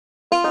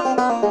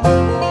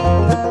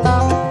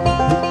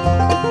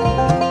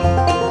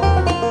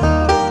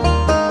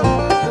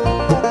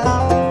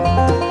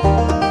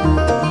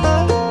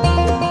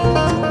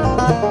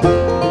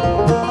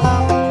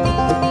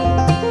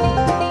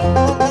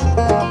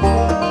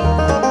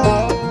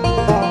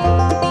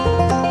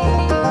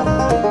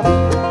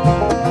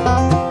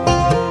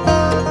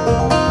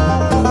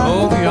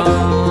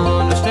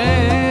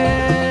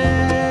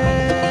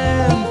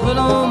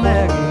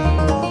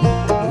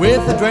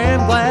With a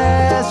dram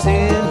glass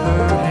in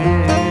her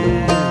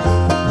hand,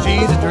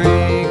 she's a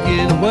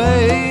drinking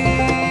away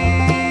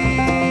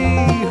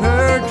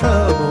her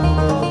trouble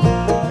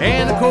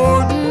and a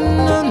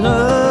courting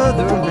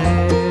another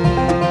man.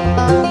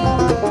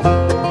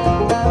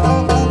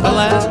 The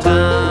last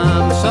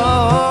time I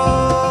saw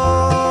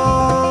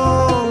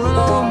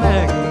little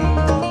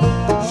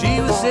Maggie, she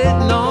was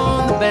sitting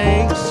on the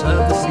banks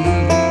of the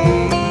sea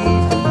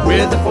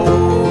with a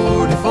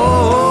 44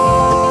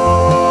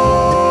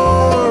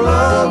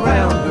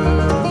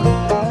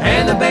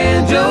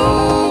 banjo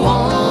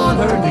on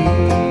her knee.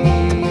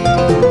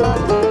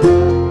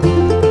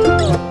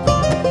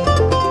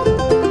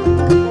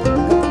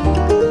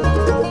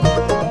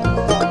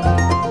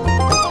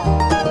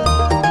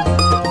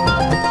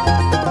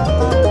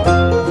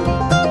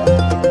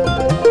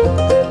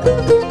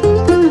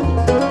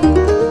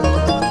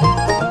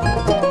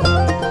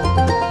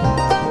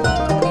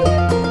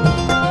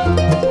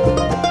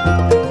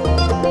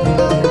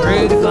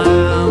 Pretty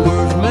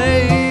flowers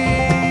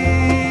made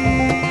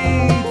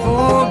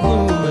for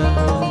blooming,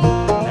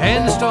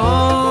 and the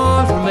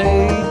stars were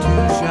made to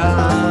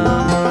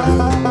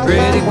shine.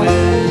 Pretty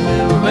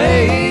women were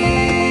made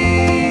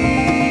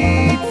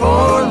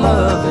for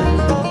loving.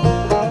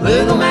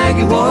 Little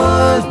Maggie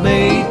was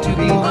made to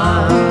be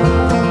mine.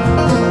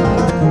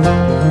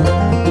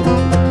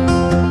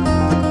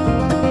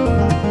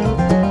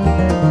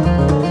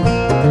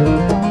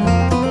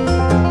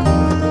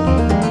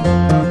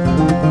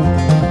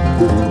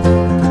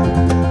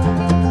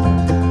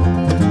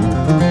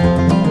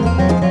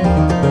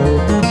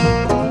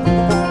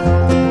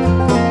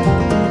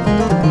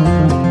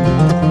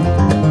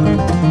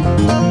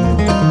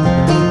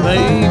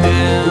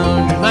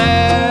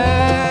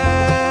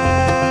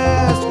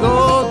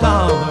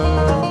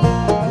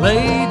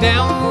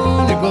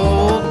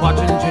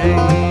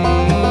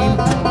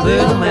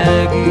 Little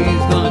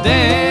Maggie's gonna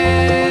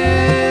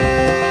dance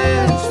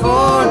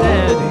for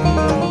Daddy.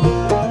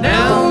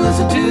 Now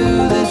listen to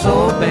this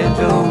old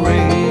banjo.